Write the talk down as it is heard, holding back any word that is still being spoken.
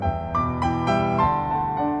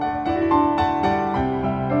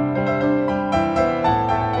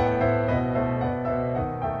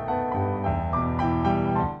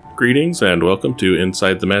Greetings and welcome to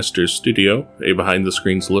Inside the Master's Studio, a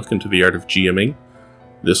behind-the-scenes look into the art of GMing.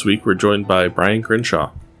 This week we're joined by Brian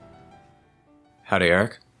Crenshaw. Howdy,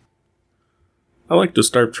 Eric. I like to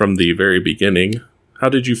start from the very beginning. How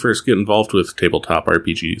did you first get involved with tabletop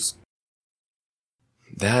RPGs?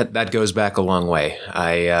 That goes back a long way.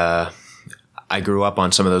 I grew up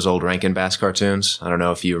on some of those old Rankin Bass cartoons. I don't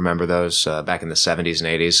know if you remember those back in the 70s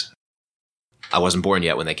and 80s. I wasn't born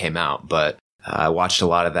yet when they came out, but I watched a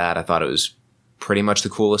lot of that. I thought it was pretty much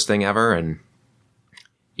the coolest thing ever. And,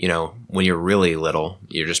 you know, when you're really little,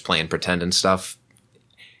 you're just playing pretend and stuff.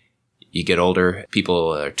 You get older,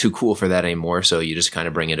 people are too cool for that anymore, so you just kind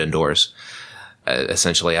of bring it indoors.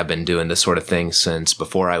 Essentially, I've been doing this sort of thing since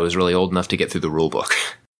before I was really old enough to get through the rule book.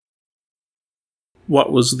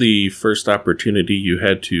 What was the first opportunity you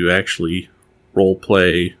had to actually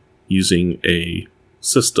role-play using a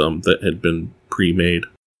system that had been pre-made?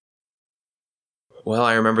 Well,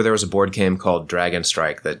 I remember there was a board game called Dragon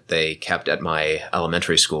Strike that they kept at my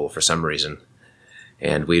elementary school for some reason.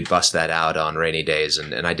 And we'd bust that out on rainy days,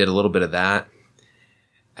 and I did a little bit of that.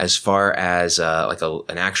 As far as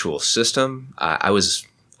an actual system, I was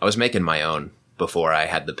making my own before I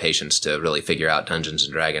had the patience to really figure out Dungeons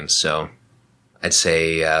and Dragons. So I'd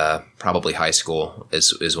say probably high school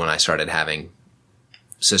is when I started having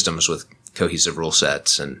systems with cohesive rule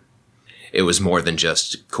sets, and it was more than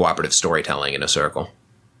just cooperative storytelling in a circle.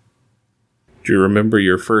 Do you remember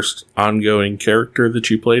your first ongoing character that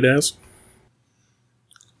you played as?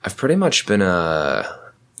 I've pretty much been a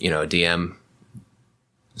DM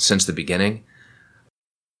since the beginning.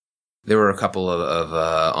 There were a couple of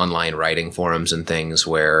online writing forums and things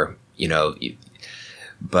where,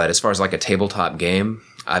 but as far as like a tabletop game,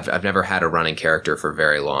 I've never had a running character for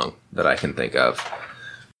very long that I can think of.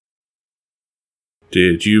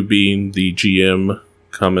 Did you being the GM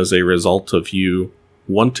come as a result of you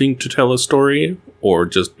wanting to tell a story, or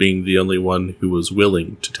just being the only one who was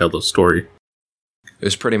willing to tell a story? It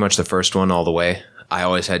was pretty much the first one all the way. I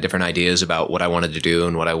always had different ideas about what I wanted to do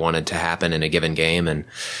and what I wanted to happen in a given game, and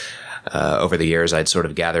over the years I'd sort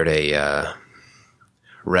of gathered a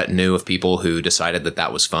retinue of people who decided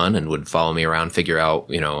that was fun and would follow me around, figure out,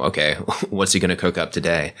 okay, what's he going to cook up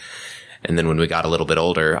today? And then when we got a little bit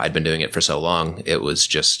older, I'd been doing it for so long, it was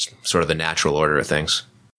just sort of the natural order of things.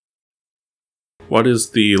 What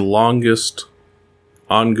is the longest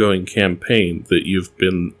ongoing campaign that you've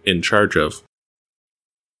been in charge of?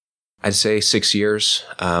 I'd say 6 years.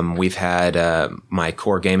 We've had my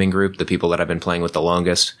core gaming group, the people that I've been playing with the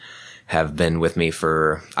longest, have been with me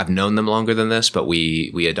for... I've known them longer than this, but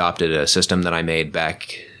we adopted a system that I made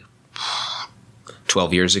back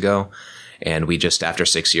 12 years ago. And we just, after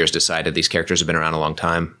 6 years, decided these characters have been around a long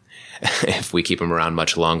time. If we keep them around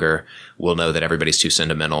much longer, we'll know that everybody's too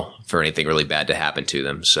sentimental for anything really bad to happen to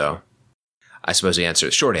them. So I suppose the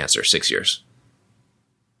short answer, 6 years.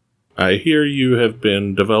 I hear you have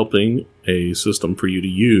been developing a system for you to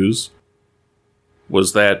use.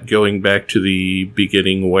 Was that going back to the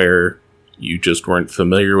beginning where you just weren't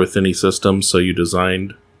familiar with any system, so you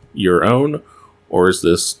designed your own? Or is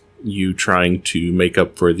this you trying to make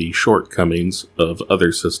up for the shortcomings of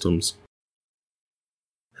other systems?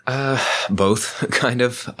 Both, kind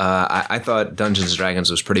of. I thought Dungeons &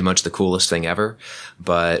 Dragons was pretty much the coolest thing ever,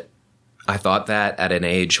 but I thought that at an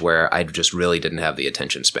age where I just really didn't have the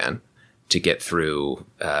attention span to get through.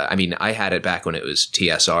 I had it back when it was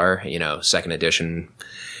TSR, second edition.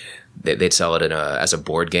 They'd sell it as a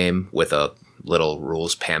board game with a little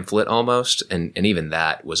rules pamphlet almost, and even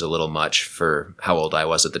that was a little much for how old I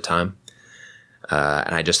was at the time.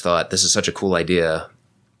 And I just thought, this is such a cool idea.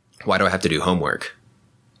 Why do I have to do homework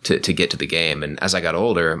to get to the game? And as I got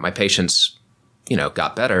older, my patience,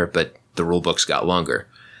 got better, but the rule books got longer.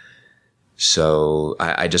 So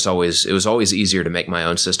it was always easier to make my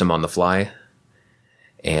own system on the fly.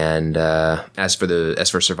 And as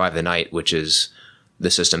for Survive the Night, which is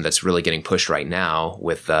the system that's really getting pushed right now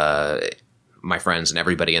with my friends and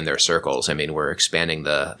everybody in their circles, we're expanding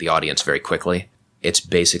the audience very quickly. It's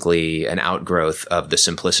basically an outgrowth of the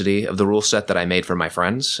simplicity of the rule set that I made for my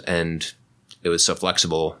friends, and it was so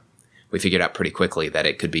flexible, we figured out pretty quickly that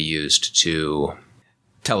it could be used to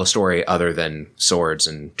tell a story other than swords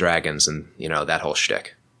and dragons and, that whole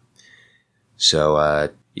shtick.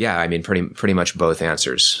 So, pretty much both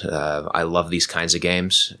answers. I love these kinds of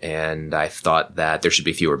games, and I thought that there should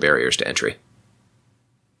be fewer barriers to entry.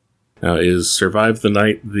 Now, is Survive the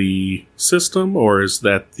Night the system, or is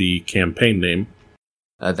that the campaign name?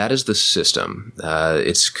 That is the system.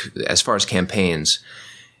 It's, as far as campaigns,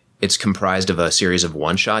 it's comprised of a series of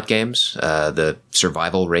one-shot games. The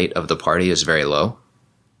survival rate of the party is very low.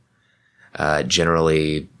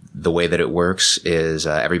 Generally, The way that it works is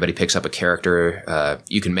everybody picks up a character.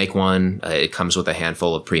 You can make one. It comes with a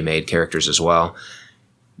handful of pre-made characters as well.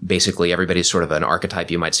 Basically, everybody's sort of an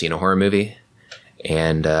archetype you might see in a horror movie.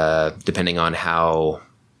 And depending on how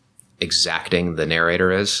exacting the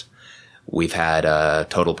narrator is, we've had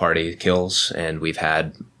total party kills, and we've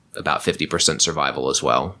had about 50% survival as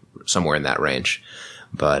well, somewhere in that range.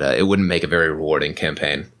 But it wouldn't make a very rewarding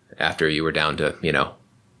campaign after you were down to,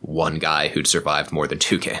 one guy who'd survived more than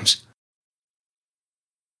 2 games.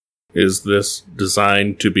 Is this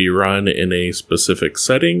designed to be run in a specific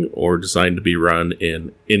setting or designed to be run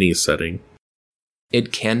in any setting?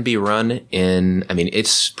 It can be run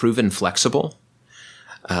it's proven flexible.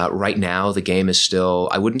 Right now, the game is still,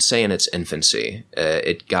 I wouldn't say in its infancy.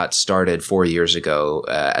 It got started 4 years ago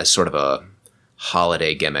as sort of a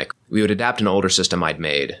holiday gimmick. We would adapt an older system I'd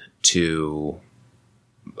made to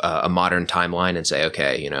a modern timeline and say,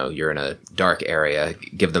 okay, you're in a dark area,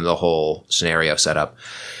 give them the whole scenario setup.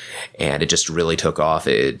 And it just really took off.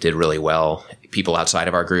 It did really well. People outside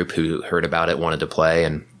of our group who heard about it wanted to play.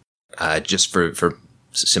 And just for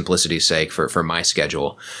simplicity's sake, for my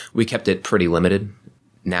schedule, we kept it pretty limited.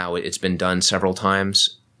 Now it's been done several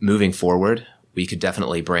times. Moving forward, we could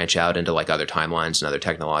definitely branch out into like other timelines and other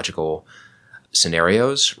technological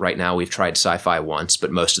scenarios. Right now, we've tried sci-fi once,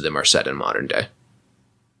 but most of them are set in modern day.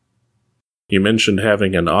 You mentioned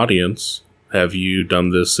having an audience. Have you done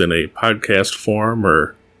this in a podcast form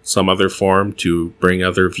or some other form to bring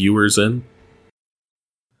other viewers in?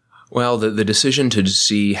 Well, the decision to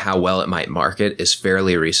see how well it might market is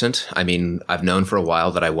fairly recent. I've known for a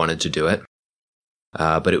while that I wanted to do it,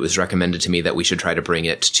 but it was recommended to me that we should try to bring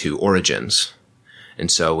it to Origins.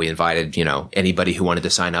 And so we invited, anybody who wanted to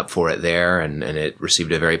sign up for it there, and it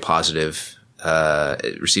received a very positive,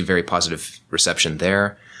 reception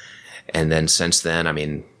there. And then since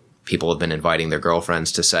then, people have been inviting their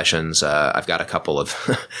girlfriends to sessions. I've got a couple of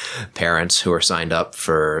parents who are signed up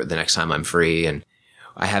for the next time I'm free, and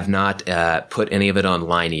I have not put any of it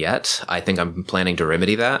online yet. I think I'm planning to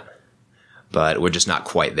remedy that, but we're just not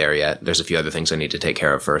quite there yet. There's a few other things I need to take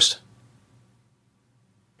care of first.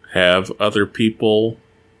 Have other people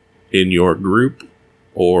in your group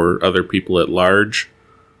or other people at large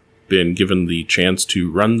been given the chance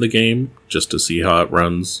to run the game just to see how it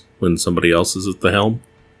runs when somebody else is at the helm?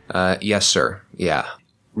 Yes, sir. Yeah.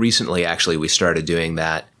 Recently, actually, we started doing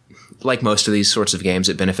that. Like most of these sorts of games,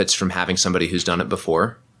 it benefits from having somebody who's done it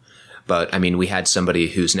before. But, we had somebody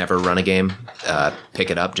who's never run a game pick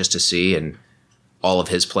it up just to see, and all of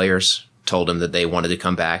his players told him that they wanted to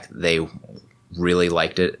come back. They really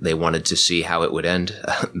liked it. They wanted to see how it would end.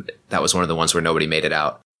 That was one of the ones where nobody made it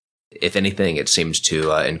out. If anything, it seems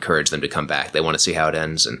to encourage them to come back. They want to see how it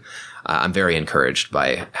ends, and I'm very encouraged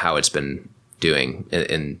by how it's been doing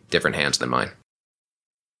in different hands than mine.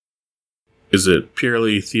 Is it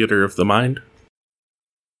purely theater of the mind?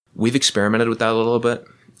 We've experimented with that a little bit.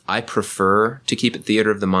 I prefer to keep it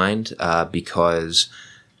theater of the mind because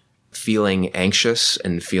feeling anxious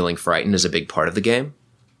and feeling frightened is a big part of the game.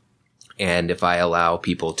 And if I allow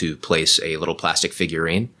people to place a little plastic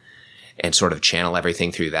figurine and sort of channel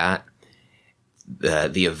everything through that,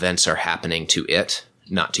 the events are happening to it,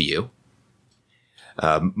 not to you.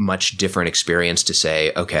 Much different experience to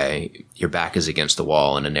say, okay, your back is against the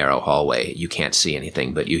wall in a narrow hallway. You can't see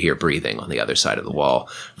anything, but you hear breathing on the other side of the wall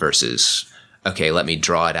versus, okay, let me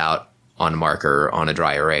draw it out on a marker on a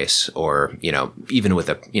dry erase, or, even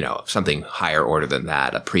with something higher order than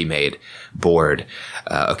that, a pre-made board.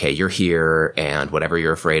 Okay, you're here and whatever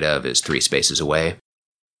you're afraid of is 3 spaces away.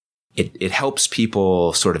 It helps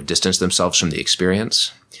people sort of distance themselves from the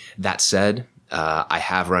experience. That said, I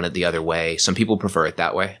have run it the other way. Some people prefer it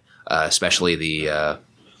that way, especially I'm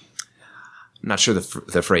not sure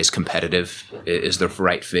the phrase competitive is the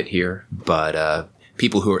right fit here, but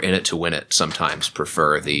people who are in it to win it sometimes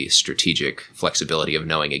prefer the strategic flexibility of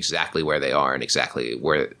knowing exactly where they are and exactly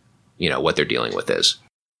where, what they're dealing with is.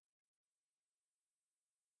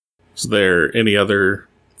 Is there any other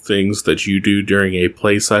things that you do during a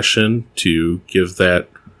play session to give that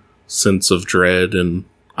sense of dread and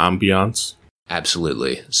ambiance?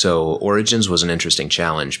 Absolutely. So Origins was an interesting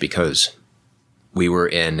challenge because we were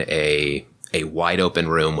in a wide open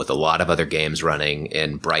room with a lot of other games running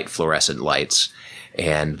in bright fluorescent lights.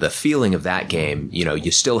 And the feeling of that game,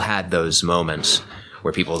 you still had those moments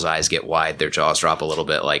where people's eyes get wide, their jaws drop a little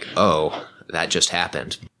bit like, oh, that just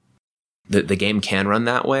happened. The game can run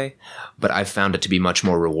that way, but I've found it to be much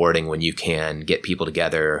more rewarding when you can get people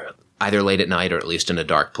together either late at night or at least in a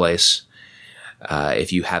dark place.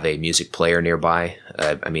 If you have a music player nearby,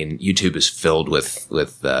 YouTube is filled with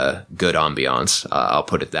good ambiance. I'll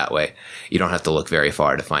put it that way. You don't have to look very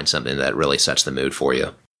far to find something that really sets the mood for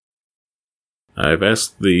you. I've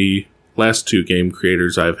asked the last 2 game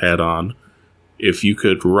creators I've had on if you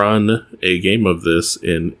could run a game of this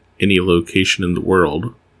in any location in the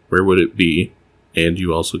world, where would it be? And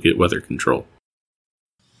you also get weather control.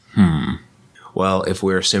 Well, if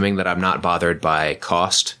we're assuming that I'm not bothered by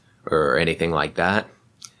cost or anything like that,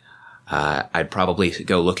 I'd probably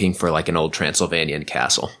go looking for like an old Transylvanian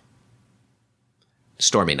castle.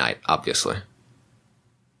 Stormy night, obviously.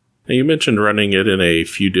 Now, you mentioned running it in a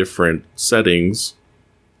few different settings.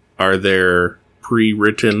 Are there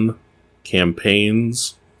pre-written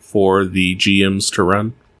campaigns for the GMs to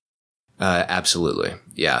run? Absolutely.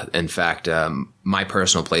 Yeah. In fact, my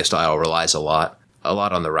personal playstyle relies a lot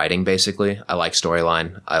on the writing, basically. I like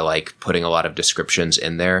storyline. I like putting a lot of descriptions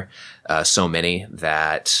in there. So many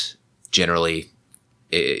that generally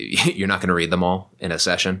you're not going to read them all in a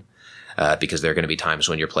session because there are going to be times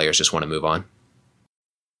when your players just want to move on.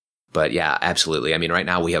 But yeah, absolutely. I mean, right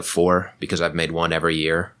now we have 4 because I've made 1 every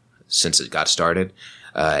year since it got started.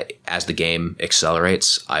 As the game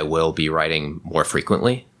accelerates, I will be writing more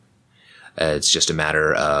frequently. It's just a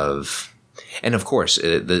matter of, and of course,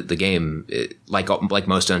 the game, like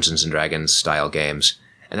most Dungeons and Dragons style games,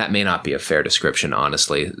 and that may not be a fair description,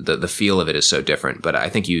 honestly. The feel of it is so different, but I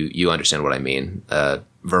think you understand what I mean.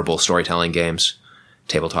 Verbal storytelling games,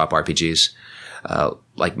 tabletop RPGs,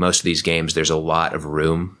 like most of these games, there's a lot of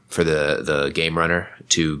room for the game runner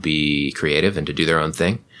to be creative and to do their own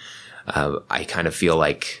thing. I kind of feel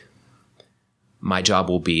like my job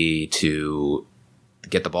will be to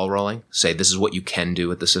get the ball rolling, say this is what you can do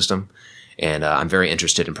with the system. And I'm very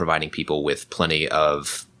interested in providing people with plenty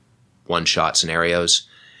of one-shot scenarios,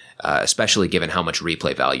 especially given how much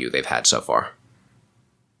replay value they've had so far.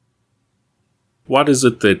 What is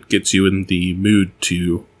it that gets you in the mood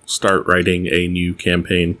to start writing a new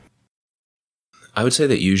campaign? I would say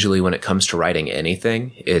that usually when it comes to writing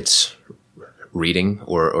anything, it's reading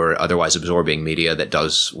or otherwise absorbing media that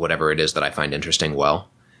does whatever it is that I find interesting well.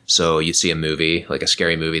 So you see a movie, like a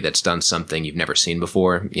scary movie that's done something you've never seen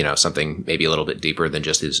before, something maybe a little bit deeper than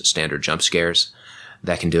just these standard jump scares,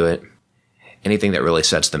 that can do it. Anything that really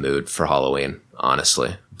sets the mood for Halloween,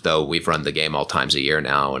 honestly. Though we've run the game all times a year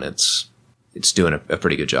now, and it's doing a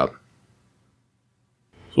pretty good job.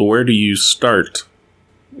 So where do you start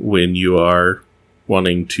when you are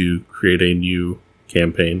wanting to create a new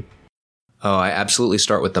campaign? Oh, I absolutely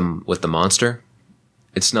start with the monster.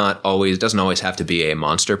 It doesn't always have to be a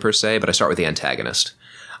monster per se, but I start with the antagonist.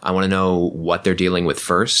 I want to know what they're dealing with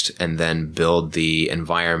first and then build the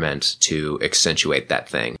environment to accentuate that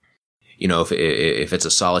thing. If it's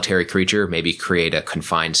a solitary creature, maybe create a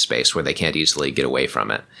confined space where they can't easily get away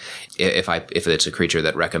from it. If it's a creature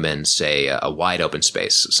that recommends, say, a wide open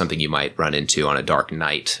space, something you might run into on a dark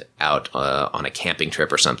night out on a camping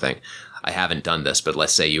trip or something. I haven't done this, but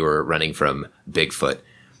let's say you were running from Bigfoot.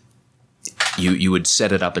 You would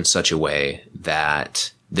set it up in such a way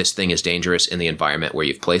that this thing is dangerous in the environment where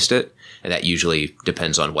you've placed it, and that usually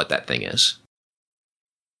depends on what that thing is.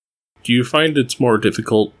 Do you find it's more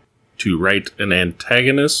difficult to write an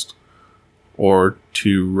antagonist or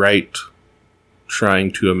to write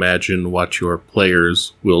trying to imagine what your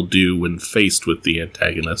players will do when faced with the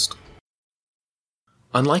antagonist?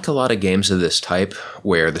 Unlike a lot of games of this type,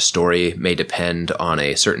 where the story may depend on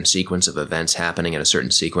a certain sequence of events happening in a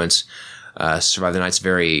certain sequence, Survive the Night's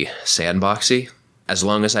very sandboxy. As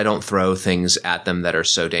long as I don't throw things at them that are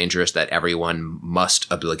so dangerous that everyone must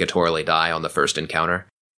obligatorily die on the first encounter,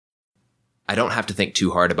 I don't have to think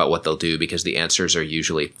too hard about what they'll do because the answers are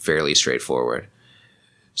usually fairly straightforward.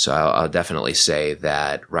 So I'll definitely say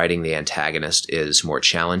that writing the antagonist is more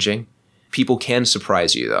challenging. People can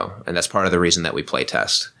surprise you, though, and that's part of the reason that we play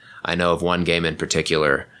test. I know of one game in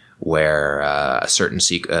particular where a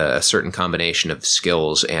certain combination of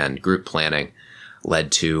skills and group planning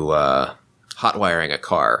led to hotwiring a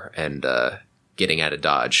car and getting out of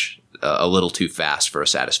Dodge a little too fast for a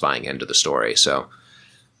satisfying end to the story. So,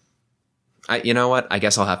 you know what? I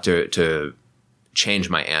guess I'll have to change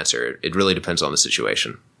my answer. It really depends on the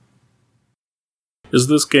situation. Is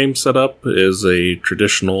this game set up as a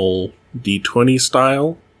traditional D20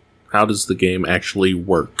 style? How does the game actually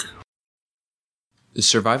work?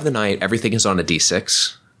 Survive the Night, everything is on a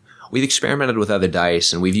D6. We've experimented with other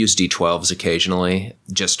dice, and we've used D12s occasionally,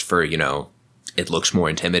 just for, it looks more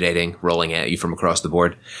intimidating rolling at you from across the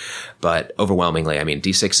board. But overwhelmingly,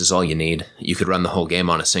 D6 is all you need. You could run the whole game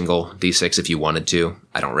on a single D6 if you wanted to.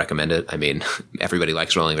 I don't recommend it. Everybody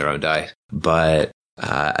likes rolling their own die. But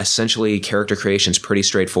Essentially, character creation is pretty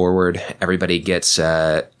straightforward. Everybody gets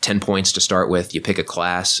 10 points to start with. You pick a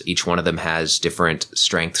class. Each one of them has different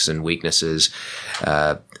strengths and weaknesses.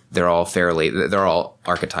 They're all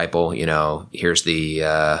archetypal. You know, here's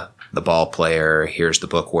the ball player. Here's the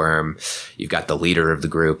bookworm. You've got the leader of the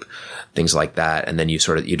group, things like that. And then you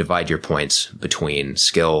divide your points between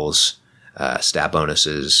skills, stat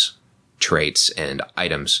bonuses, traits, and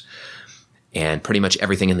items. And pretty much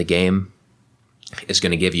everything in the game is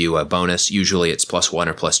going to give you a bonus. Usually it's +1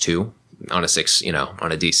 or +2 on a 6,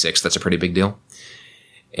 on a D6. That's a pretty big deal.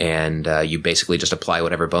 And you basically just apply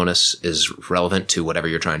whatever bonus is relevant to whatever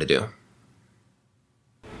you're trying to do.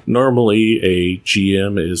 Normally, a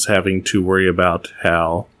GM is having to worry about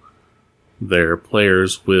how their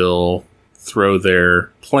players will throw their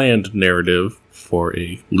planned narrative for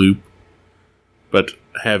a loop. But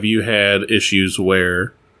have you had issues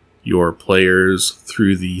where your players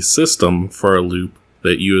threw the system for a loop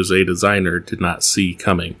that you as a designer did not see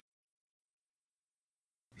coming?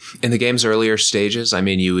 In the game's earlier stages,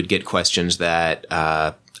 you would get questions that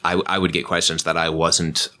I would get questions that I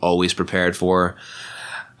wasn't always prepared for,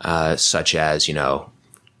 such as,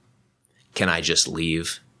 can I just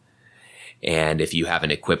leave? And if you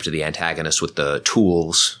haven't equipped the antagonist with the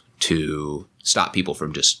tools to stop people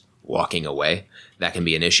from just walking away, that can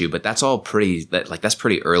be an issue. But that's all that's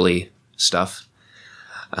pretty early stuff.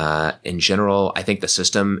 In general, I think the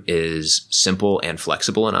system is simple and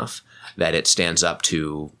flexible enough that it stands up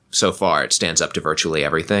to virtually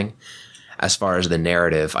everything. As far as the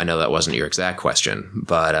narrative, I know that wasn't your exact question,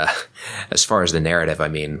 but as far as the narrative,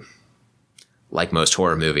 like most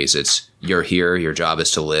horror movies, it's you're here, your job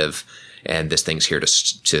is to live, and this thing's here to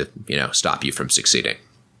stop you from succeeding.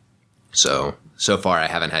 So far, I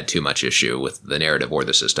haven't had too much issue with the narrative or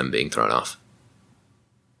the system being thrown off.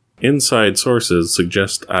 Inside sources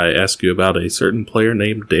suggest I ask you about a certain player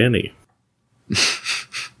named Danny.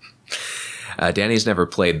 Danny's never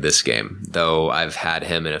played this game, though I've had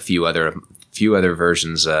him in a few other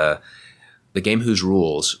versions. The game whose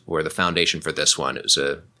rules were the foundation for this one. It was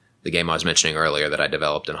the game I was mentioning earlier that I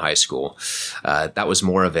developed in high school. That was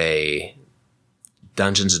more of a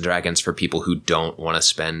Dungeons and Dragons for people who don't want to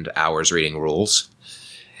spend hours reading rules.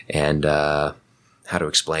 And how to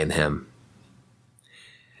explain him.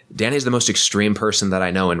 Danny's the most extreme person that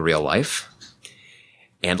I know in real life.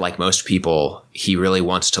 And like most people, he really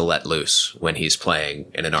wants to let loose when he's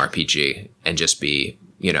playing in an RPG and just be,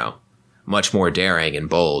 much more daring and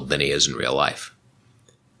bold than he is in real life.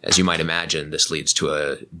 As you might imagine, this leads to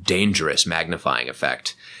a dangerous magnifying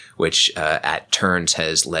effect, which at turns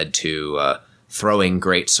has led to throwing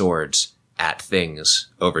great swords at things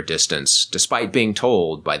over distance, despite being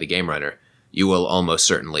told by the game runner, you will almost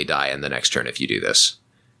certainly die in the next turn if you do this.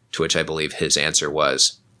 To which I believe his answer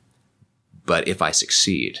was, but if I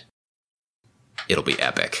succeed, it'll be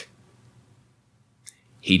epic.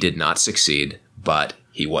 He did not succeed, but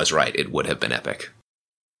he was right. It would have been epic.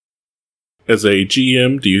 As a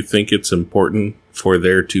GM, do you think it's important for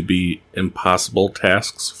there to be impossible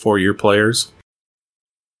tasks for your players?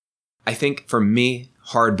 I think for me,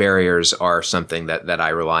 hard barriers are something that I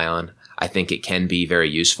rely on. I think it can be very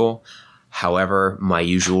useful. However, my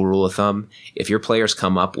usual rule of thumb, if your players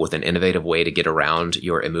come up with an innovative way to get around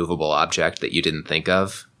your immovable object that you didn't think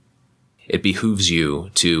of, it behooves you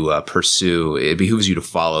to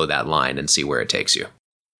follow that line and see where it takes you.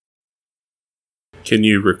 Can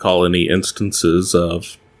you recall any instances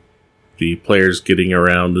of the players getting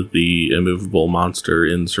around the immovable monster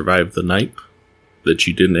in Survive the Night that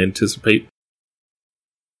you didn't anticipate?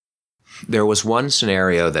 There was one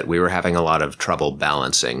scenario that we were having a lot of trouble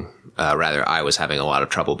balancing. I was having a lot of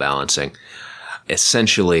trouble balancing.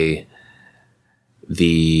 Essentially,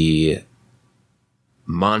 the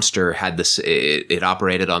monster had this. It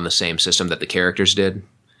operated on the same system that the characters did.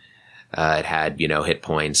 It had, hit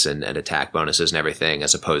points and attack bonuses and everything,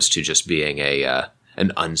 as opposed to just being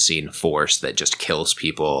an unseen force that just kills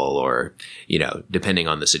people or, depending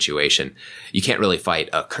on the situation. You can't really fight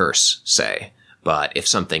a curse, say. But if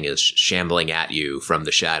something is shambling at you from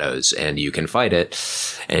the shadows and you can fight it,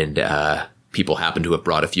 and people happen to have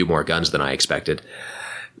brought a few more guns than I expected,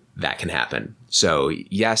 that can happen. So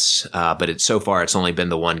yes, but so far it's only been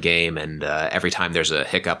the one game, and every time there's a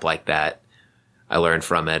hiccup like that, I learn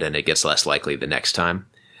from it and it gets less likely the next time.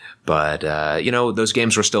 But, those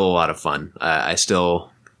games were still a lot of fun. I still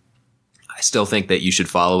think that you should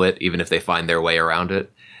follow it, even if they find their way around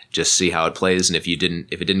it. Just see how it plays, and if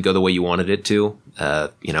it didn't go the way you wanted it to,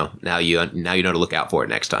 now you know to look out for it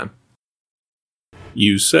next time.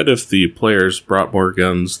 You said if the players brought more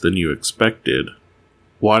guns than you expected,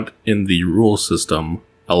 what in the rule system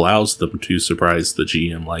allows them to surprise the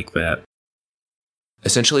GM like that?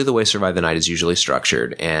 Essentially, the way Survive the Night is usually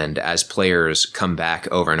structured, and as players come back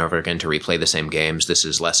over and over again to replay the same games, this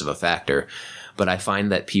is less of a factor. But I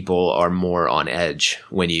find that people are more on edge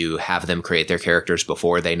when you have them create their characters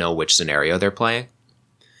before they know which scenario they're playing.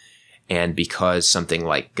 And because something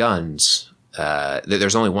like guns,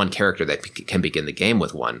 there's only one character that can begin the game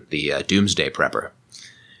with one, the Doomsday Prepper.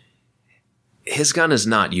 His gun is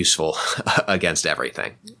not useful against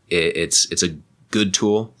everything. It's a good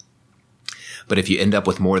tool, but if you end up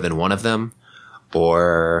with more than one of them,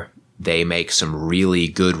 or they make some really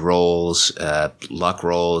good rolls, luck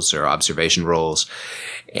rolls or observation rolls,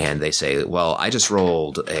 and they say, well, I just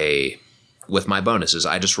rolled with my bonuses,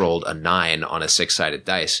 I just rolled a 9 on a 6-sided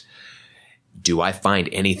dice. Do I find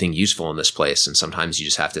anything useful in this place? And sometimes you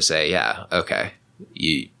just have to say, yeah, okay.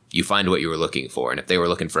 You find what you were looking for. And if they were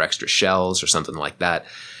looking for extra shells or something like that,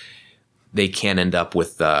 they can end up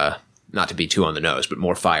with, not to be too on the nose, but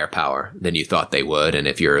more firepower than you thought they would. And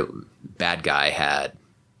if your bad guy had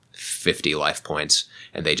 50 life points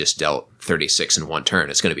and they just dealt 36 in one turn,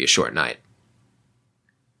 it's going to be a short night.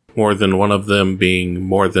 More than one of them being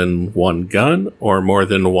more than one gun, or more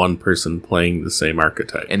than one person playing the same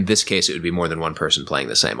archetype? In this case, it would be more than one person playing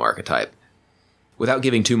the same archetype. Without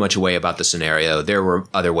giving too much away about the scenario, there were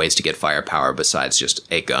other ways to get firepower besides just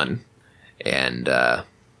a gun. And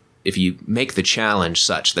if you make the challenge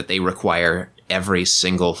such that they require every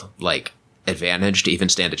single advantage to even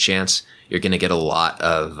stand a chance, you're going to get a lot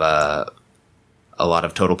of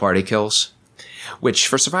total party kills. Which,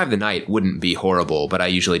 for Survive the Night, wouldn't be horrible, but I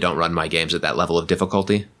usually don't run my games at that level of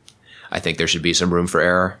difficulty. I think there should be some room for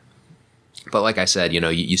error. But like I said,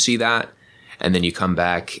 you see that, and then you come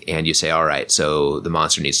back and you say, all right, so the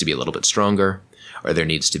monster needs to be a little bit stronger, or there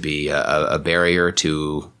needs to be a barrier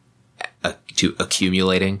to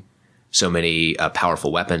accumulating so many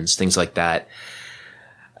powerful weapons, things like that.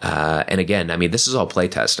 And again, this is all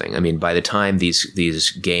playtesting. By the time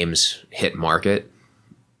these games hit market,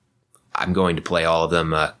 I'm going to play all of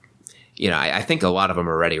them. I think a lot of them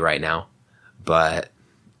are ready right now, but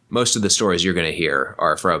most of the stories you're going to hear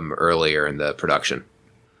are from earlier in the production.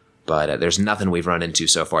 But there's nothing we've run into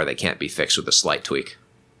so far that can't be fixed with a slight tweak.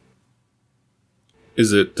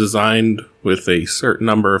 Is it designed with a certain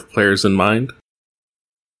number of players in mind?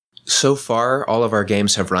 So far, all of our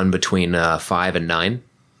games have run between 5 and 9,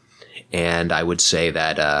 and I would say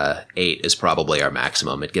that 8 is probably our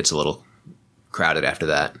maximum. It gets a little crowded after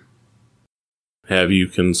that. Have you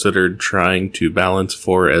considered trying to balance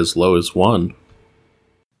for as low as 1?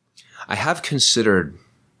 I have considered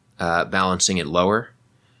balancing it lower.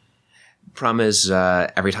 Problem is,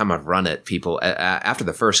 every time I've run it, people, after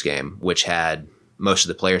the first game, which had most of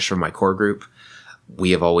the players from my core group,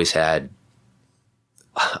 we've had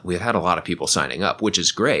a lot of people signing up, which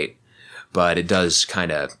is great, but it does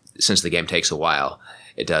kind of, since the game takes a while,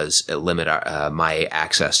 it does limit my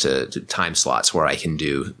access to time slots where I can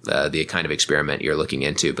do the kind of experiment you're looking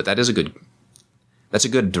into. But that's a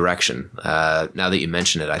good direction. Now that you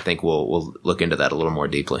mention it, I think we'll look into that a little more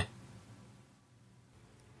deeply.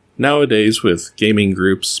 Nowadays, with gaming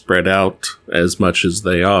groups spread out as much as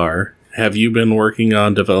they are, have you been working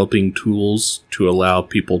on developing tools to allow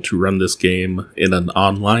people to run this game in an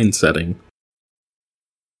online setting?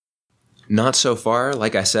 Not so far.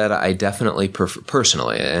 Like I said, I definitely prefer,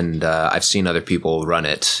 personally, and I've seen other people run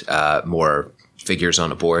it, more figures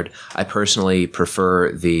on a board. I personally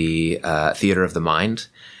prefer the theater of the mind,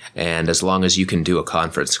 and as long as you can do a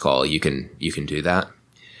conference call, you can do that.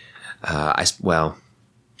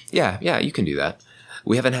 Yeah, you can do that.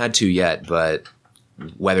 We haven't had to yet, but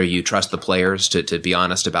whether you trust the players to be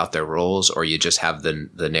honest about their roles, or you just have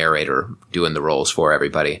the narrator doing the roles for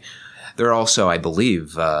everybody. There are also, I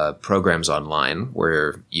believe, programs online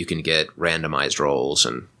where you can get randomized rolls,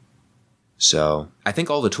 and so I think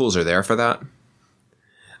all the tools are there for that.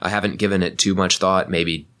 I haven't given it too much thought,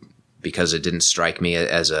 maybe because it didn't strike me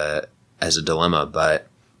as a dilemma, but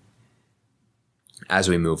as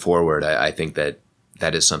we move forward, I think that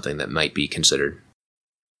is something that might be considered.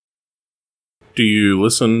 Do you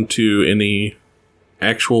listen to any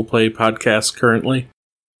actual play podcasts currently?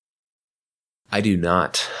 I do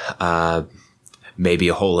not. Maybe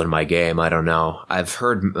a hole in my game, I don't know. I've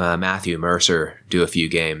heard Matthew Mercer do a few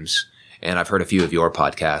games, and I've heard a few of your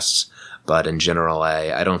podcasts, but in general,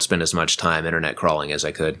 I don't spend as much time internet crawling as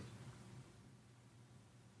I could.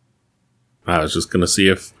 I was just going to see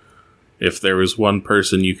if there was one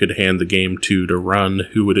person you could hand the game to run,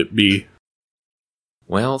 who would it be?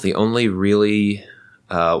 Well, the only really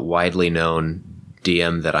widely known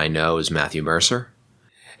DM that I know is Matthew Mercer.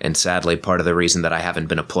 And sadly, part of the reason that I haven't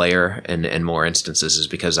been a player in more instances is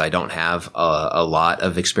because I don't have a lot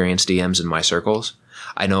of experienced DMs in my circles.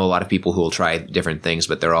 I know a lot of people who will try different things,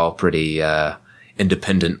 but they're all pretty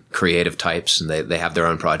independent, creative types, and they have their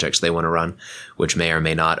own projects they want to run, which may or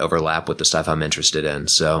may not overlap with the stuff I'm interested in.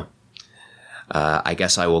 So I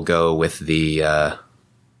guess I will go with the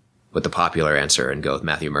popular answer and go with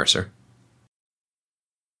Matthew Mercer.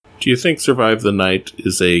 Do you think Survive the Night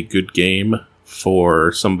is a good game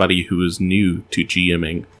for somebody who is new to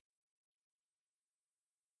GMing?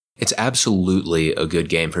 It's absolutely a good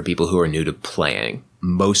game for people who are new to playing.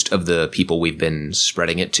 Most of the people we've been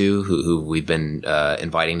spreading it to, who we've been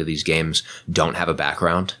inviting to these games, don't have a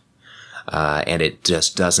background. And it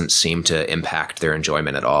just doesn't seem to impact their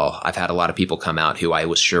enjoyment at all. I've had a lot of people come out who I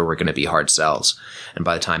was sure were going to be hard sells. And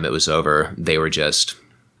by the time it was over, they were just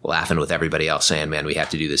laughing with everybody else saying, man, we have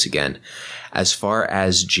to do this again. As far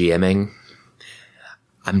as GMing,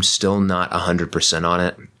 I'm still not 100% on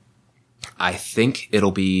it. I think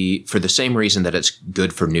it'll be, for the same reason that it's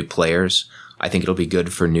good for new players, I think it'll be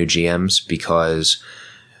good for new GMs because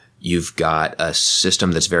you've got a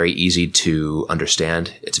system that's very easy to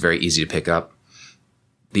understand. It's very easy to pick up.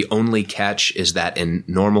 The only catch is that in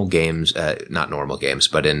normal games, not normal games,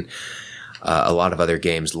 but in a lot of other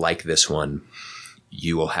games like this one,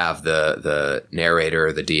 you will have the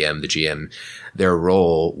narrator, the DM, the GM. Their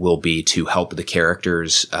role will be to help the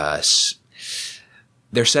characters.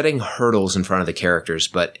 They're setting hurdles in front of the characters,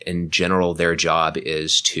 but in general, their job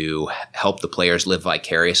is to help the players live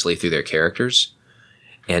vicariously through their characters.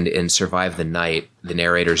 And in Survive the Night, the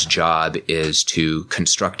narrator's job is to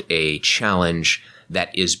construct a challenge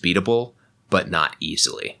that is beatable, but not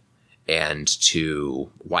easily, and to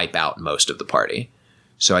wipe out most of the party.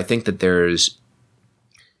 So I think that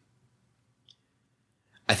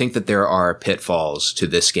there are pitfalls to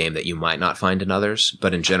this game that you might not find in others,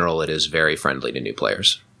 but in general, it is very friendly to new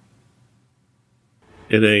players.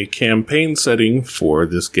 In a campaign setting for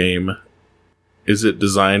this game, is it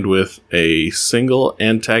designed with a single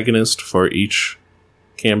antagonist for each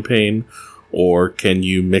campaign, or can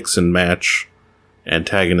you mix and match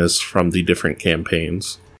antagonists from the different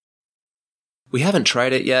campaigns? We haven't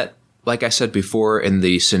tried it yet. Like I said before, in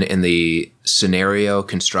the scenario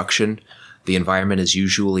construction, the environment is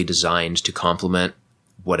usually designed to complement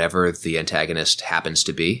whatever the antagonist happens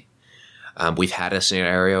to be. We've had a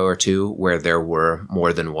scenario or two where there were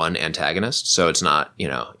more than one antagonist, so it's not, you're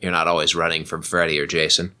not always running from Freddy or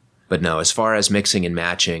Jason. But no, as far as mixing and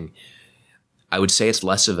matching, I would say it's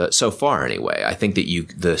less of a, so far anyway. I think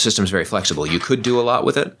that the system's very flexible. You could do a lot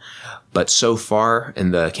with it, but so far in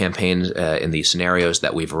the campaigns, in the scenarios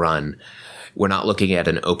that we've run, we're not looking at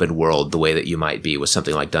an open world the way that you might be with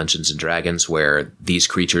something like Dungeons and Dragons, where these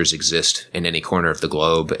creatures exist in any corner of the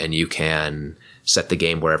globe and you can set the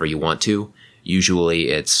game wherever you want to.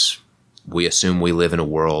 Usually we assume we live in a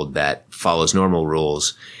world that follows normal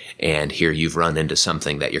rules, and here you've run into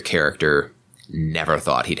something that your character never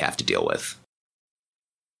thought he'd have to deal with.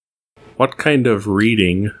 What kind of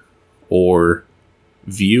reading or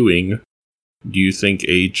viewing do you think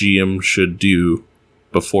a GM should do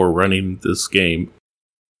before running this game?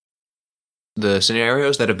 The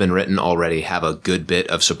scenarios that have been written already have a good bit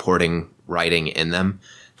of supporting writing in them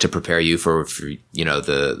to prepare you for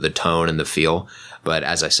the tone and the feel. But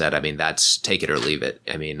as I said, I mean, that's take it or leave it.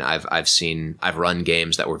 I mean, I've run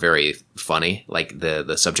games that were very funny. Like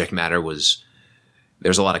the subject matter was,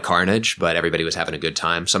 there's a lot of carnage, but everybody was having a good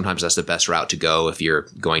time. Sometimes that's the best route to go if you're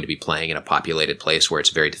going to be playing in a populated place where it's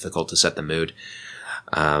very difficult to set the mood.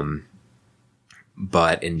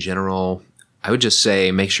 But in general, I would just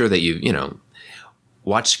say make sure that you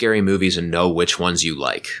watch scary movies and know which ones you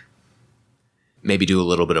like. Maybe do a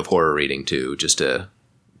little bit of horror reading too, just to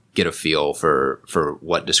get a feel for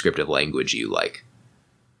what descriptive language you like.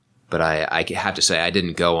 But I have to say, I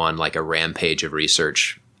didn't go on like a rampage of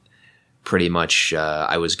research. Pretty much,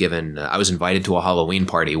 I was invited to a Halloween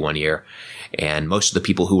party one year, and most of the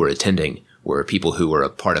people who were attending were people who were a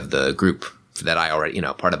part of the group that I already,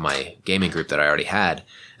 part of my gaming group that I already had.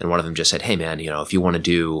 And one of them just said, "Hey man, if you want to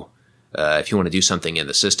do something in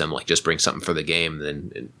the system, like just bring something for the game."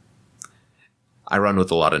 Then I run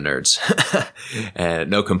with a lot of nerds,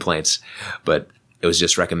 and no complaints, but it was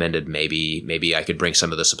just recommended maybe I could bring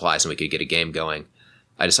some of the supplies and we could get a game going.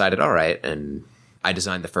 I decided, all right, and I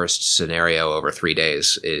designed the first scenario over 3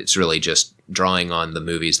 days. It's really just drawing on the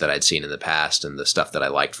movies that I'd seen in the past and the stuff that I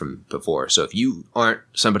liked from before. So if you aren't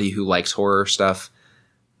somebody who likes horror stuff,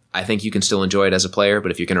 I think you can still enjoy it as a player.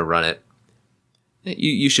 But if you're going to run it,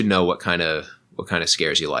 you should know what kind of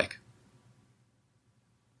scares you like.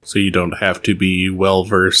 So you don't have to be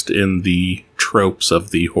well-versed in the tropes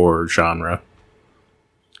of the horror genre.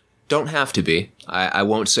 Don't have to be. I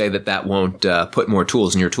won't say that won't put more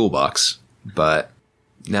tools in your toolbox, but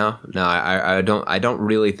no, I don't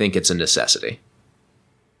really think it's a necessity.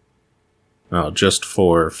 Well, just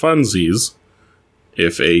for funsies,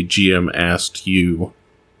 if a GM asked you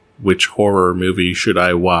which horror movie should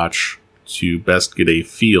I watch to best get a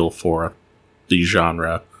feel for the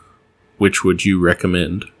genre, which would you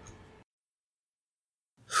recommend?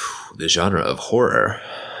 The genre of horror?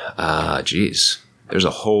 Geez. There's a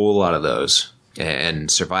whole lot of those. And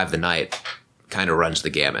Survive the Night kind of runs the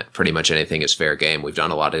gamut. Pretty much anything is fair game. We've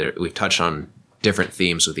touched on different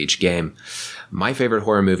themes with each game. My favorite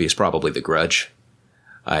horror movie is probably The Grudge.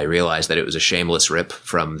 I realized that it was a shameless rip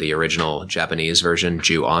from the original Japanese version,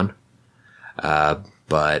 Ju-On.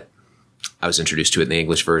 But I was introduced to it in the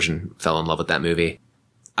English version, fell in love with that movie.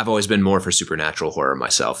 I've always been more for supernatural horror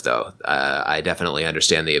myself, though. I definitely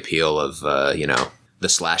understand the appeal of, the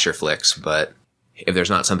slasher flicks, but if there's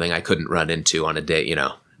not something I couldn't run into on a day,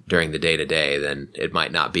 during the day-to-day, then it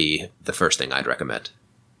might not be the first thing I'd recommend.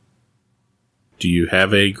 Do you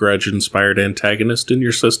have a Grudge-inspired antagonist in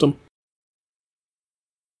your system?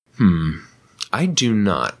 I do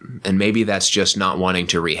not, and maybe that's just not wanting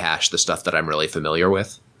to rehash the stuff that I'm really familiar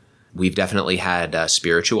with. We've definitely had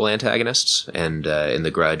spiritual antagonists, and in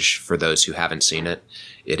The Grudge, for those who haven't seen it,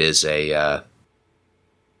 it is I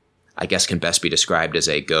guess can best be described as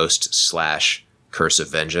a ghost / curse of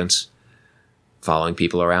vengeance, following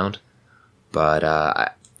people around.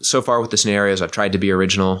 But so far with the scenarios, I've tried to be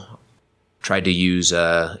original, tried to use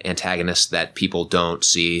antagonists that people don't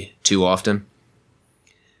see too often.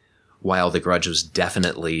 While The Grudge was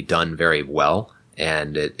definitely done very well,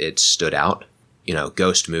 and it stood out,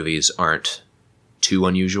 ghost movies aren't too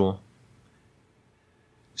unusual.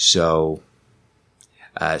 So,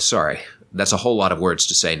 sorry, that's a whole lot of words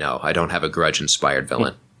to say no. I don't have a Grudge-inspired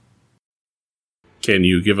villain. Can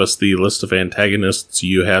you give us the list of antagonists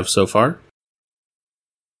you have so far?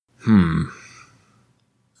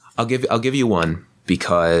 I'll give you one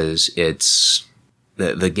because it's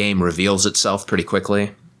the game reveals itself pretty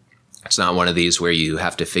quickly. It's not one of these where you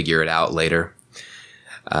have to figure it out later.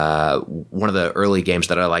 One of the early games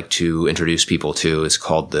that I like to introduce people to is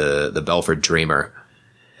called the Belford Dreamer.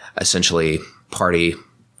 Essentially, party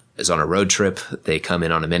is on a road trip. They come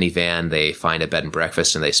in on a minivan. They find a bed and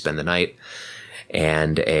breakfast, and they spend the night.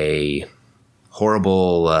 And a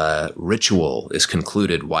horrible ritual is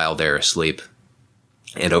concluded while they're asleep.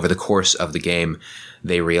 And over the course of the game,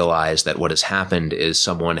 they realize that what has happened is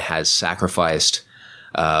someone has sacrificed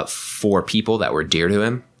 4 people that were dear to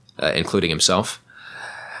him, including himself,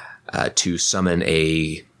 to summon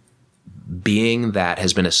a being that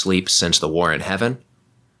has been asleep since the war in heaven.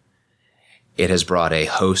 It has brought a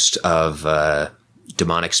host of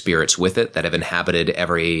demonic spirits with it that have inhabited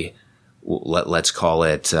every, let's call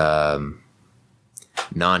it,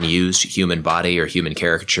 non-used human body or human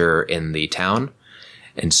caricature in the town.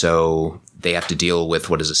 And so they have to deal with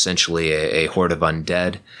what is essentially a horde of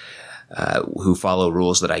undead who follow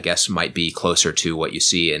rules that I guess might be closer to what you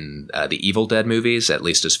see in the Evil Dead movies, at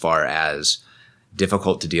least as far as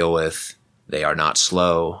difficult to deal with. They are not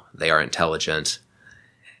slow. They are intelligent.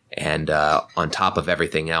 And on top of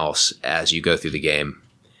everything else, as you go through the game,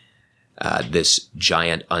 this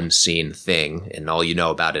giant unseen thing, and all you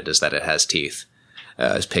know about it is that it has teeth,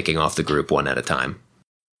 is picking off the group one at a time.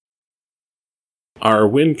 Are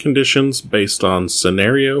win conditions based on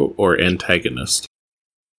scenario or antagonist?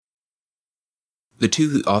 The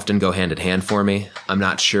two often go hand in hand for me. I'm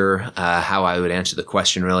not sure how I would answer the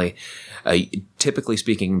question, really. Typically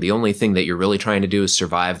speaking, the only thing that you're really trying to do is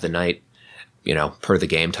survive the night, per the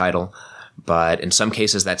game title. But in some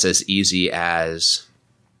cases, that's as easy as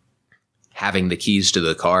having the keys to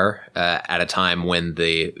the car at a time when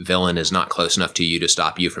the villain is not close enough to you to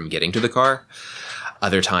stop you from getting to the car.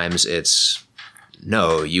 Other times it's,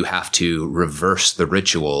 no, you have to reverse the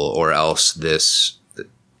ritual or else this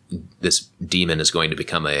demon is going to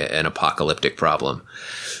become an apocalyptic problem.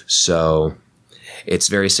 So it's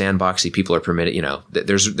very sandboxy. People are permitted,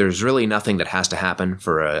 there's really nothing that has to happen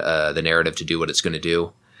for the narrative to do what it's going to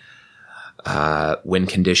do. Win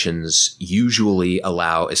conditions usually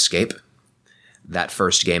allow escape. That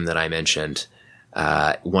first game that I mentioned,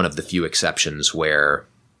 one of the few exceptions where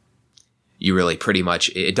you really pretty much,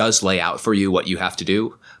 it does lay out for you what you have to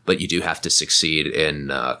do, but you do have to succeed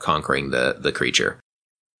in conquering the creature.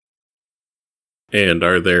 And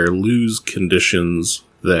are there lose conditions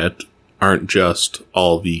that aren't just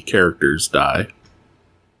all the characters die?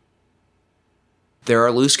 There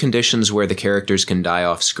are loose conditions where the characters can die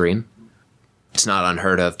off screen. it's not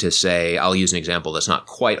unheard of to say, I'll use an example that's not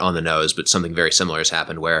quite on the nose, but something very similar has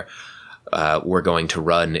happened where we're going to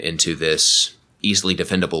run into this easily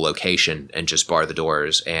defendable location and just bar the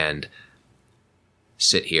doors and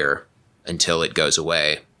sit here until it goes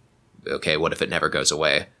away. Okay, what if it never goes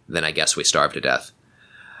away? Then I guess we starve to death.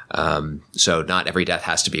 So not every death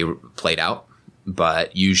has to be played out,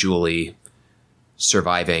 but usually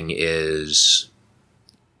surviving is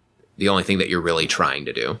the only thing that you're really trying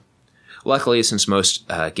to do. Luckily, since most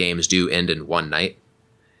games do end in one night,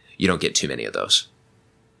 you don't get too many of those.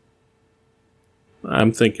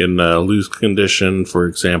 I'm thinking lose condition, for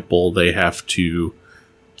example, they have to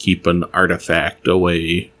keep an artifact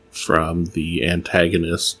away from the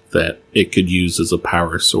antagonist that it could use as a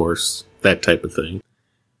power source, that type of thing.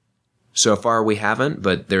 So far we haven't,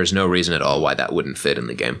 but there's no reason at all why that wouldn't fit in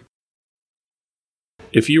the game.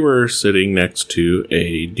 If you were sitting next to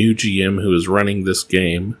a new GM who is running this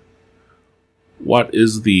game, what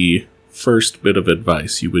is the first bit of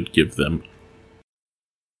advice you would give them?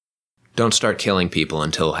 Don't start killing people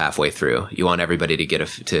until halfway through. You want everybody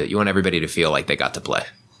to feel like they got to play.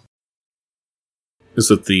 Is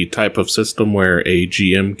it the type of system where a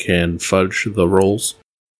GM can fudge the rolls?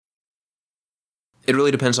 It really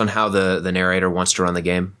depends on how the narrator wants to run the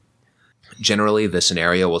game. Generally, the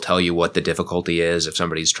scenario will tell you what the difficulty is if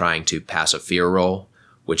somebody's trying to pass a fear roll,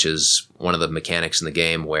 which is one of the mechanics in the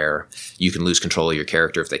game where you can lose control of your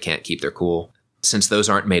character if they can't keep their cool. Since those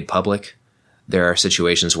aren't made public, there are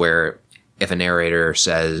situations where if a narrator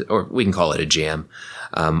says, or we can call it a GM,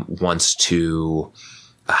 wants to,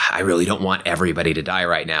 I really don't want everybody to die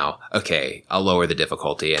right now. Okay, I'll lower the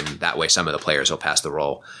difficulty, and that way some of the players will pass the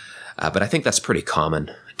roll. But I think that's pretty common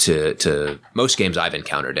to most games I've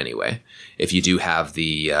encountered anyway. If you do have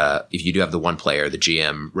the one player, the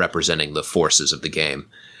GM, representing the forces of the game,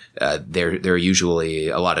 there are usually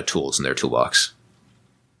a lot of tools in their toolbox.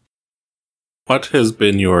 What has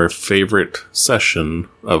been your favorite session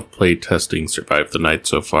of playtesting Survive the Night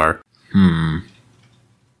so far?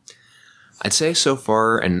 I'd say so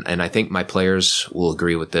far, and I think my players will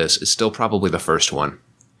agree with this, it's still probably the first one.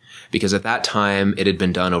 Because at that time, it had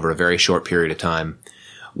been done over a very short period of time.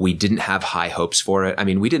 We didn't have high hopes for it. I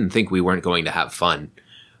mean, we didn't think we weren't going to have fun,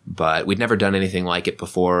 but we'd never done anything like it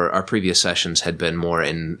before. Our previous sessions had been more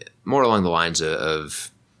along the lines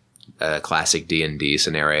of classic D&D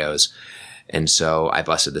scenarios. And so I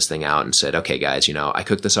busted this thing out and said, okay, guys, I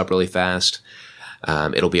cooked this up really fast.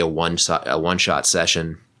 It'll be a one-shot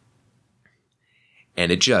session.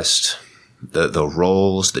 And it just... The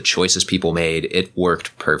roles, the choices people made, it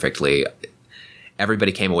worked perfectly.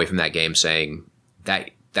 Everybody came away from that game saying that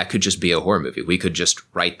could just be a horror movie. We could just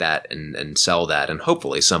write that and sell that, and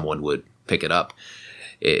hopefully someone would pick it up.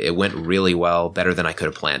 It went really well, better than I could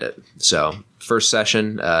have planned it. So, first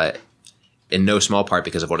session, in no small part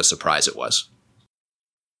because of what a surprise it was.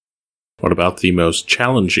 What about the most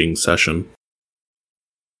challenging session?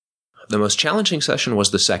 The most challenging session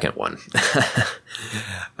was the second one.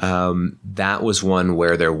 That was one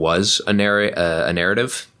where there was a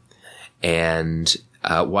narrative, and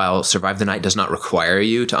while Survive the Night does not require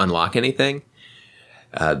you to unlock anything,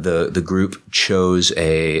 the group chose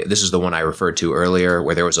this is the one I referred to earlier,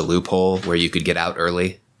 where there was a loophole where you could get out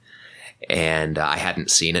early, and I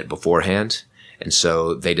hadn't seen it beforehand. And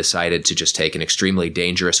so they decided to just take an extremely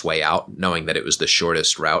dangerous way out, knowing that it was the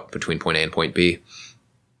shortest route between point A and point B.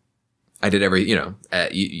 I did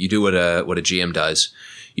you do what a GM does.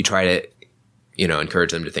 You try to,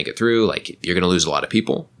 encourage them to think it through. Like, you're going to lose a lot of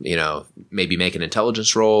people, maybe make an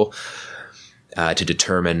intelligence roll to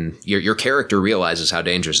determine your character realizes how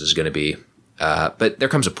dangerous this is going to be. But there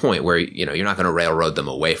comes a point where, you're not going to railroad them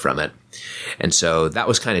away from it. And so that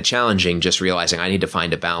was kind of challenging, just realizing I need to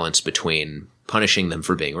find a balance between punishing them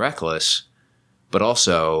for being reckless, but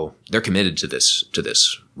also they're committed to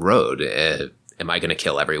this road. Am I going to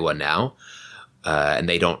kill everyone now? And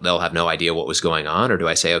they'll have no idea what was going on? Or do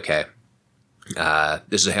I say, okay,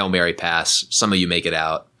 this is a Hail Mary pass. Some of you make it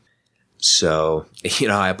out. So,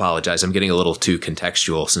 I apologize. I'm getting a little too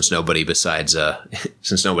contextual since nobody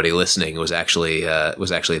listening was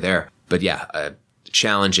actually there. But yeah,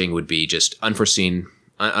 challenging would be just unforeseen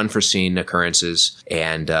occurrences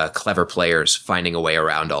and clever players finding a way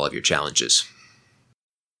around all of your challenges.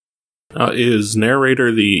 Is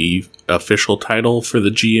narrator the official title for the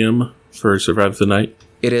GM for Survive the Night?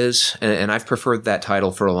 It is, and I've preferred that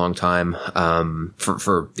title for a long time,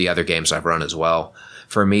 for the other games I've run as well.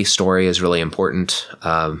 For me, story is really important.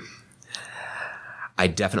 I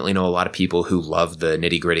definitely know a lot of people who love the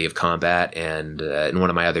nitty-gritty of combat, and in one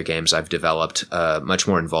of my other games, I've developed a much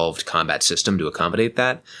more involved combat system to accommodate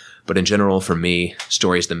that. But in general, for me,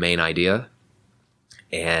 story is the main idea.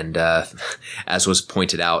 And as was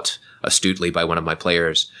pointed out astutely by one of my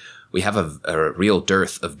players, we have a real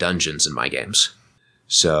dearth of dungeons in my games.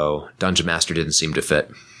 So Dungeon Master didn't seem to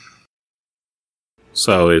fit.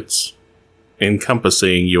 So it's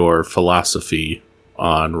encompassing your philosophy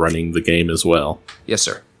on running the game as well. Yes,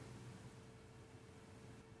 sir.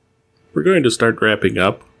 We're going to start wrapping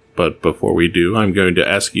up, but before we do, I'm going to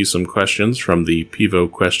ask you some questions from the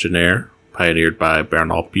Pivo questionnaire, pioneered by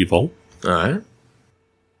Bernal Pivot. All right.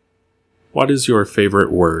 What is your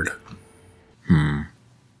favorite word?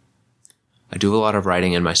 I do a lot of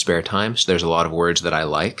writing in my spare time, so there's a lot of words that I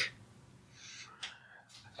like.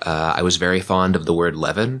 I was very fond of the word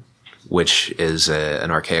levin, which is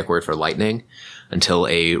an archaic word for lightning, until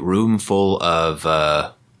a room full of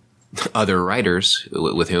other writers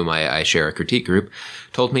with whom I share a critique group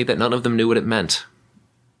told me that none of them knew what it meant.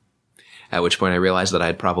 At which point I realized that I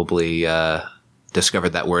had probably discovered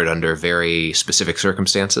that word under very specific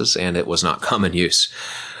circumstances, and it was not common use.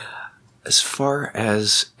 As far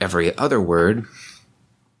as every other word,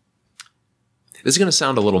 this is going to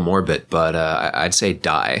sound a little morbid, but I'd say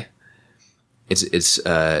die.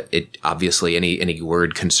 It obviously any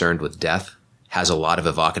word concerned with death has a lot of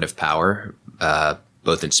evocative power,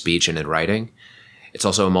 both in speech and in writing. It's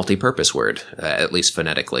also a multi-purpose word, at least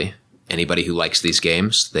phonetically. Anybody who likes these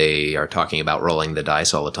games, they are talking about rolling the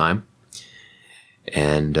dice all the time.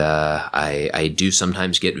 And I do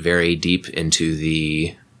sometimes get very deep into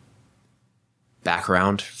the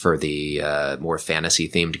background for the more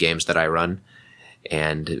fantasy-themed games that I run.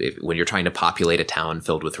 And when you're trying to populate a town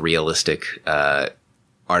filled with realistic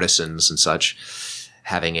artisans and such,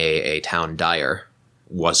 having a town dyer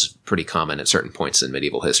was pretty common at certain points in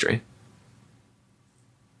medieval history.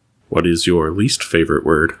 What is your least favorite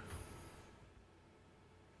word?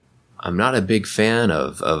 I'm not a big fan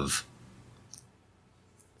of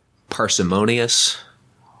parsimonious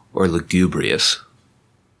or lugubrious.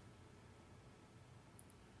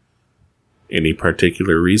 Any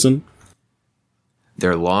particular reason?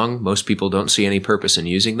 They're long, most people don't see any purpose in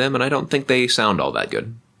using them, and I don't think they sound all that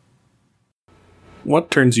good.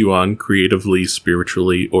 What turns you on creatively,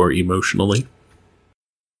 spiritually, or emotionally?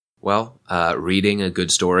 Well, reading a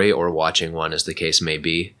good story or watching one, as the case may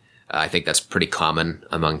be. I think that's pretty common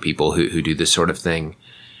among people who do this sort of thing.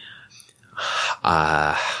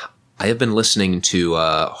 I have been listening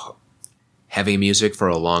to heavy music for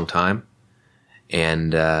a long time,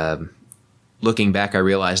 and looking back, I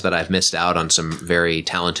realized that I've missed out on some very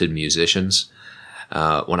talented musicians.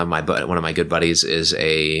 One of my good buddies is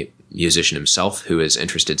a musician himself who is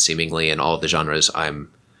interested seemingly in all of the genres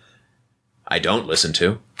I don't listen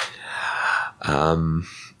to.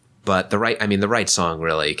 But the right song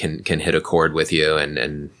really can hit a chord with you.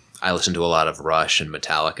 And I listen to a lot of Rush and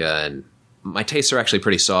Metallica, and my tastes are actually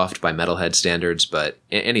pretty soft by metalhead standards, but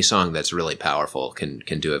any song that's really powerful can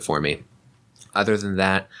do it for me. Other than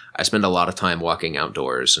that, I spend a lot of time walking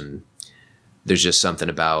outdoors, and there's just something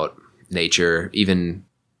about nature. Even,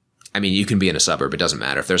 I mean, you can be in a suburb, it doesn't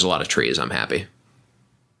matter. If there's a lot of trees, I'm happy.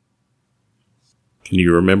 Can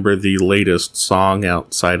you remember the latest song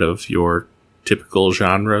outside of your typical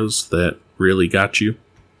genres that really got you?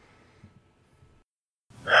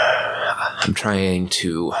 I'm trying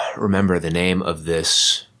to remember the name of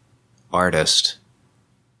this artist.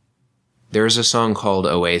 There's a song called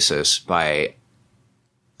Oasis by,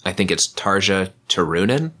 I think it's Tarja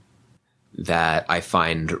Turunen, that I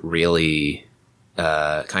find really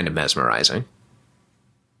kind of mesmerizing.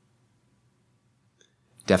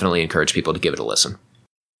 Definitely encourage people to give it a listen.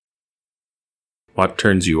 What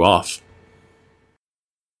turns you off?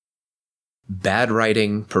 Bad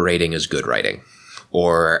writing parading as good writing.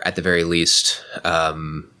 Or at the very least,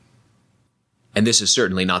 and this is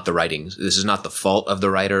certainly not the writing, this is not the fault of the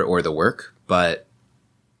writer or the work, but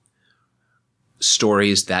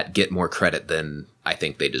stories that get more credit than I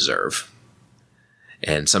think they deserve.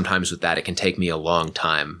 And sometimes with that, it can take me a long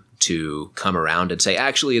time to come around and say,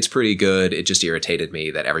 actually, it's pretty good. It just irritated me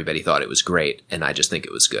that everybody thought it was great, and I just think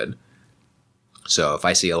it was good. So if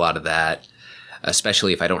I see a lot of that,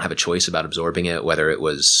 especially if I don't have a choice about absorbing it, whether it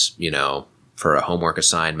was, for a homework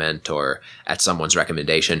assignment or at someone's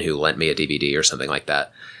recommendation who lent me a DVD or something like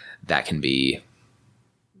that, that can be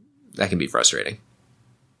frustrating.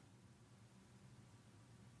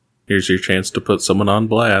 Here's your chance to put someone on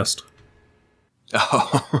blast.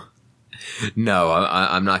 Oh, no,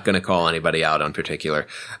 I'm not going to call anybody out on particular.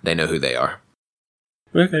 They know who they are.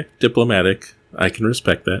 Okay, diplomatic. I can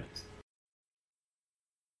respect that.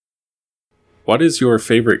 What is your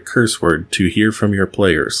favorite curse word to hear from your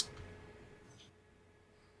players?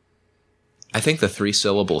 I think the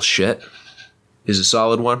 3-syllable shit is a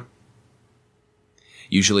solid one.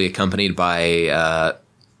 usually accompanied by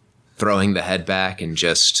throwing the head back and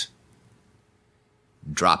just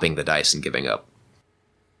dropping the dice and giving up.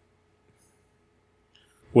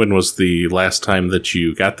 When was the last time that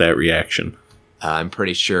you got that reaction? I'm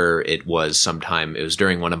pretty sure it was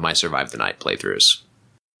during one of my Survive the Night playthroughs.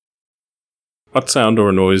 What sound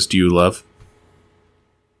or noise do you love?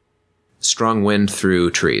 Strong wind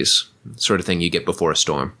through trees. Sort of thing you get before a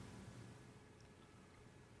storm.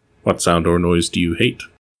 What sound or noise do you hate?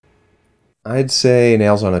 I'd say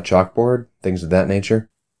nails on a chalkboard, things of that nature.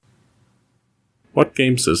 What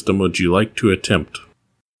game system would you like to attempt?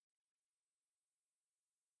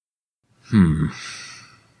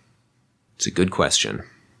 It's a good question.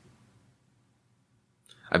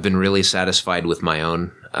 I've been really satisfied with my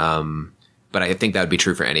own, but I think that would be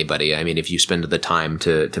true for anybody. I mean, if you spend the time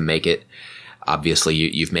to make it, obviously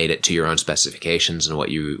you've made it to your own specifications and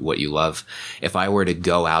what you love. If I were to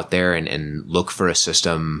go out there and look for a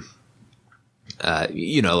system,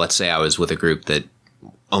 let's say I was with a group that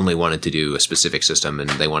only wanted to do a specific system and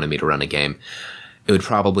they wanted me to run a game, it would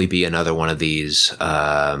probably be another one of these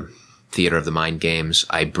Theater of the Mind games.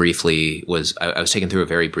 I was taken through a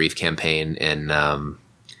very brief campaign in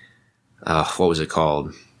what was it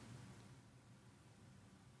called?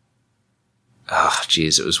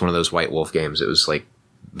 It was one of those White Wolf games. It was like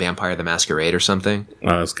Vampire the Masquerade or something.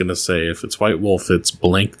 I was going to say, if it's White Wolf, it's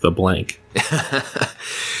Blank the Blank.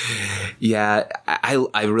 Yeah,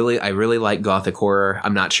 I really like Gothic horror.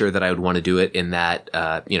 I'm not sure that I would want to do it in that,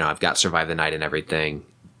 I've got Survive the Night and everything.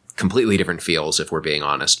 Completely different feels, if we're being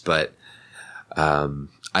honest. But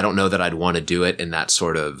I don't know that I'd want to do it in that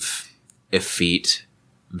sort of effete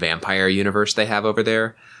vampire universe they have over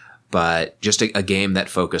there. But just a game that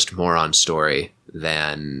focused more on story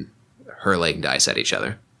than hurling dice at each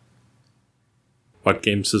other. What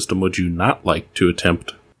game system would you not like to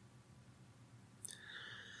attempt?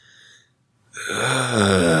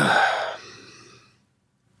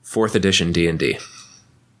 Fourth edition D&D.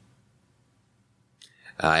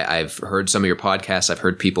 I've heard some of your podcasts. I've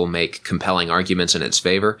heard people make compelling arguments in its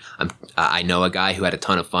favor. I know a guy who had a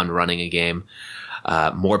ton of fun running a game.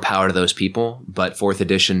 More power to those people. But 4th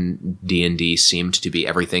edition D&D seemed to be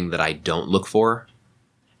everything that I don't look for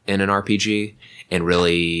in an RPG, and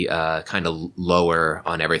really kind of lower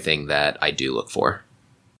on everything that I do look for.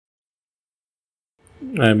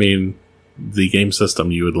 I mean, the game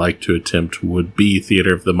system you would like to attempt would be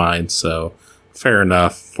Theater of the Mind, so fair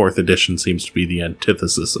enough. 4th edition seems to be the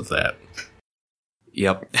antithesis of that.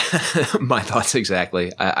 Yep. My thoughts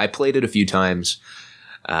exactly. I played it a few times,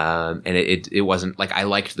 and it wasn't like I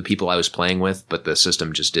liked the people I was playing with, but the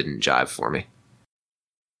system just didn't jive for me.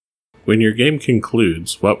 When your game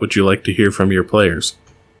concludes, what would you like to hear from your players?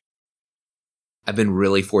 I've been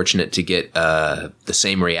really fortunate to get the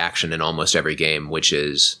same reaction in almost every game, which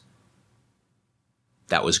is,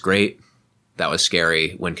 that was great, that was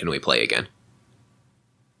scary, when can we play again?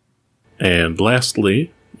 And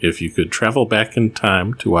lastly, if you could travel back in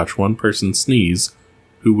time to watch one person sneeze,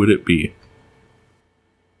 who would it be?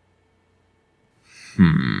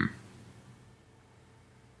 I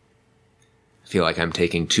feel like I'm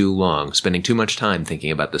taking too long, spending too much time thinking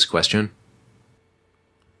about this question.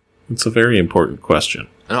 It's a very important question.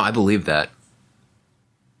 No, I believe that.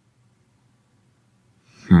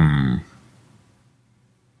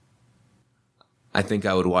 I think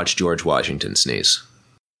I would watch George Washington sneeze.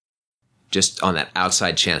 Just on that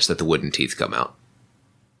outside chance that the wooden teeth come out.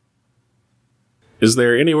 Is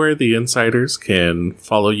there anywhere the insiders can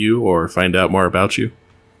follow you or find out more about you?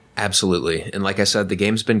 Absolutely. And like I said, the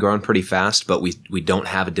game's been growing pretty fast, but we don't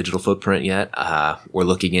have a digital footprint yet. We're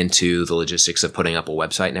looking into the logistics of putting up a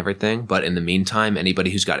website and everything. But in the meantime,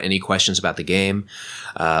 anybody who's got any questions about the game,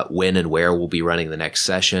 when and where we'll be running the next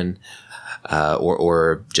session,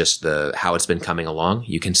 or just how it's been coming along,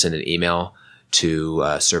 you can send an email to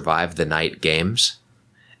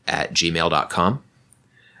survivethenightgames@gmail.com.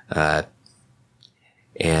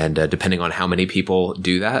 And depending on how many people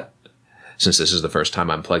do that, since this is the first time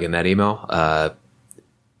I'm plugging that email,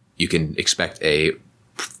 you can expect a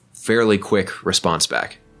fairly quick response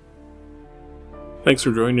back. Thanks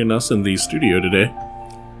for joining us in the studio today.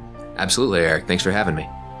 Absolutely, Eric. Thanks for having me.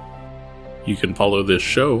 You can follow this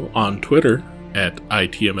show on Twitter at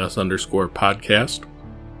ITMS_podcast,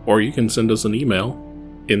 or you can send us an email,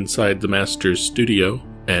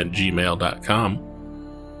 InsideTheMastersStudio@gmail.com.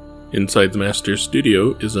 Inside the Masters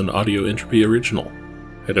Studio is an Audio Entropy original.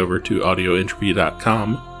 Head over to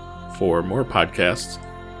audioentropy.com for more podcasts.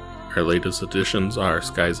 Our latest editions are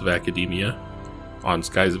Skies of Academia. On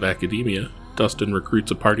Skies of Academia, Dustin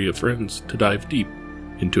recruits a party of friends to dive deep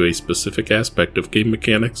into a specific aspect of game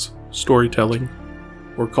mechanics, storytelling,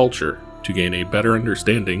 or culture to gain a better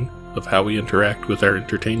understanding of how we interact with our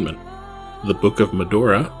entertainment. The Book of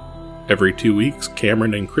Medora. Every 2 weeks,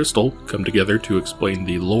 Cameron and Crystal come together to explain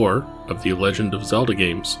the lore of the Legend of Zelda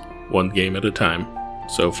games, one game at a time.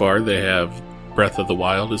 So far, they have Breath of the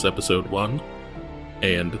Wild as Episode 1,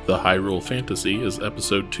 and The Hyrule Fantasy as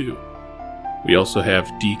Episode 2. We also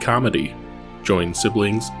have D-Comedy. Join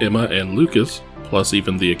siblings Emma and Lucas, plus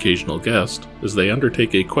even the occasional guest, as they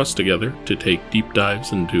undertake a quest together to take deep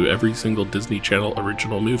dives into every single Disney Channel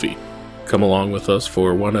original movie. Come along with us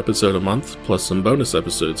for one episode a month, plus some bonus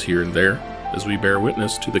episodes here and there, as we bear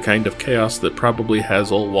witness to the kind of chaos that probably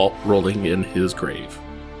has old Walt rolling in his grave.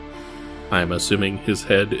 I'm assuming his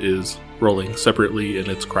head is rolling separately in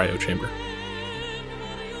its cryo chamber.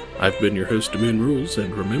 I've been your host, Moon Rules,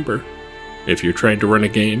 and remember, if you're trying to run a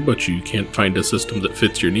game but you can't find a system that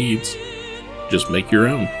fits your needs, just make your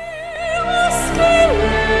own.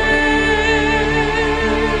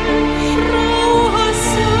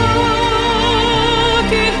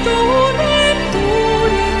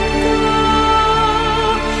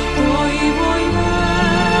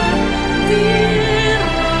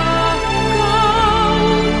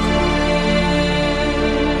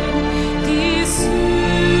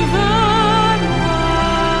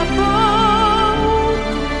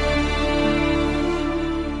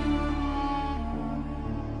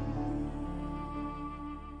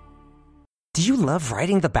 Do you love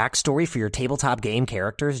writing the backstory for your tabletop game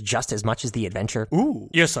characters just as much as the adventure? Ooh,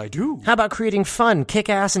 yes I do. How about creating fun,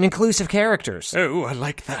 kick-ass, and inclusive characters? Oh, I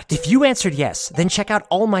like that. If you answered yes, then check out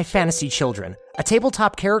All My Fantasy Children, a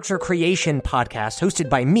tabletop character creation podcast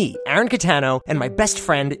hosted by me, Aaron Catano, and my best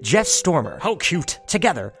friend, Jeff Stormer. How cute.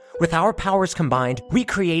 Together, with our powers combined, we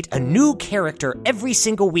create a new character every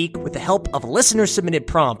single week with the help of listener-submitted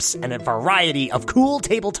prompts and a variety of cool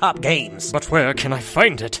tabletop games. But where can I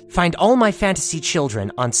find it? Find All My Fantasy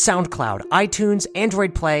Children on SoundCloud, iTunes,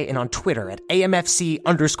 Android Play, and on Twitter at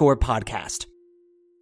AMFC_podcast.